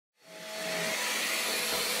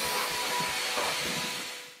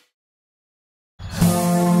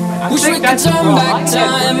Wish we could turn back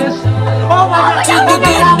time to the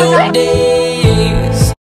good old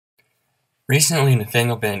days. Recently,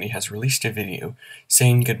 Nathaniel Bandy has released a video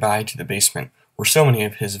saying goodbye to the basement where so many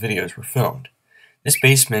of his videos were filmed. This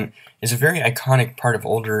basement is a very iconic part of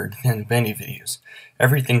older Nathaniel Bandy videos.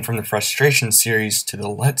 Everything from the Frustration series to the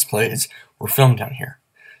Let's Plays were filmed down here.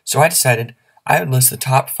 So I decided I would list the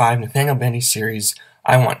top 5 Nathaniel Bandy series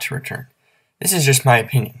I want to return. This is just my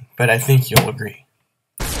opinion, but I think you'll agree.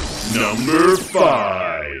 Number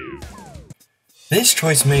 5. This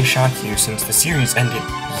choice may shock you since the series ended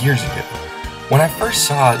years ago. When I first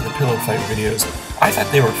saw the Pillow Fight videos, I thought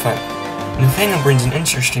they were fun. Nathaniel brings an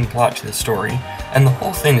interesting plot to the story, and the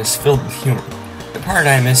whole thing is filled with humor. The part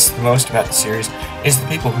I miss the most about the series is the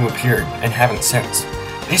people who appeared and haven't since.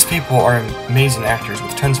 These people are amazing actors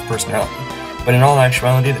with tons of personality, but in all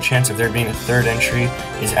actuality, the chance of there being a third entry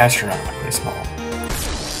is astronomically small.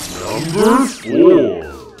 Number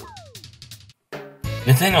 4.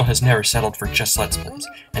 Nathaniel has never settled for just Let's Plays,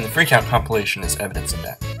 and the Freakout compilation is evidence of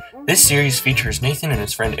that. This series features Nathan and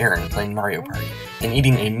his friend Aaron playing Mario Party and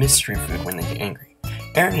eating a mystery food when they get angry.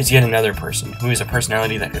 Aaron is yet another person who has a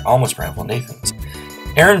personality that could almost rival Nathan's.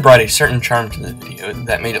 Aaron brought a certain charm to the video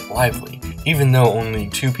that made it lively, even though only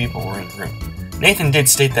 2 people were in the room. Nathan did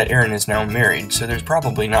state that Aaron is now married, so there's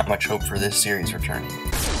probably not much hope for this series returning.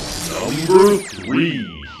 Number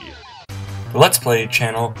 3. The Let's Play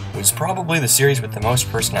channel was probably the series with the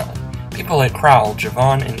most personality. People like Crowell,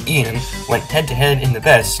 Javon, and Ian went head-to-head in the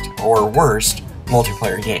best, or worst,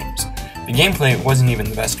 multiplayer games. The gameplay wasn't even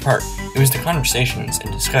the best part, it was the conversations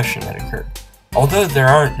and discussion that occurred. Although there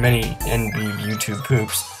aren't many NB YouTube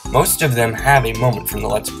poops, most of them have a moment from the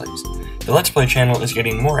Let's Plays. The Let's Play channel is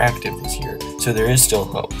getting more active this year, so there is still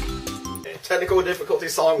hope. Technical difficulty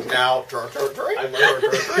song now.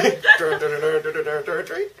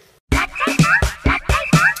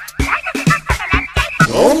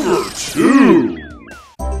 Number 2.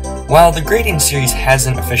 While the grading series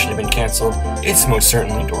hasn't officially been cancelled, it's most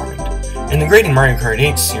certainly dormant. In the Grading Mario Kart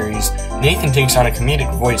 8 series, Nathan takes on a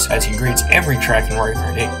comedic voice as he grades every track in Mario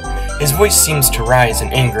Kart 8. His voice seems to rise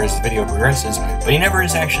in anger as the video progresses, but he never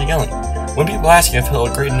is actually yelling. When people ask if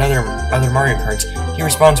he'll grade other Mario Karts, he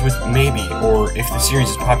responds with maybe, or if the series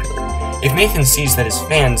is popular. If Nathan sees that his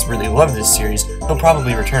fans really love this series, he'll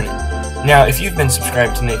probably return it. Now, if you've been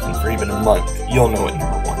subscribed to Nathan for even a month, you'll know what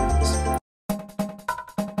number 1 is.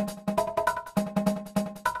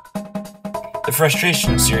 The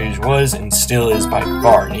Frustration series was, and still is by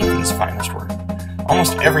far, Nathan's finest work.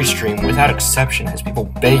 Almost every stream, without exception, has people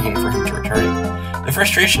begging for him to return it. The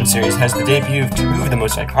Frustration series has the debut of 2 of the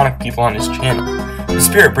most iconic people on his channel. The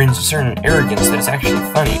spirit brings a certain arrogance that is actually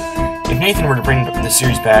funny. If Nathan were to bring the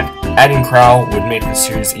series back, adding Crowell would make the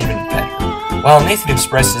series even better. While Nathan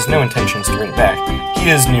expresses no intentions to bring it back,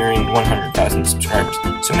 he is nearing 100,000 subscribers,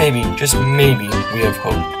 so maybe, just maybe, we have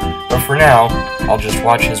hope. But for now, I'll just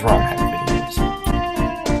watch his ROM hack videos.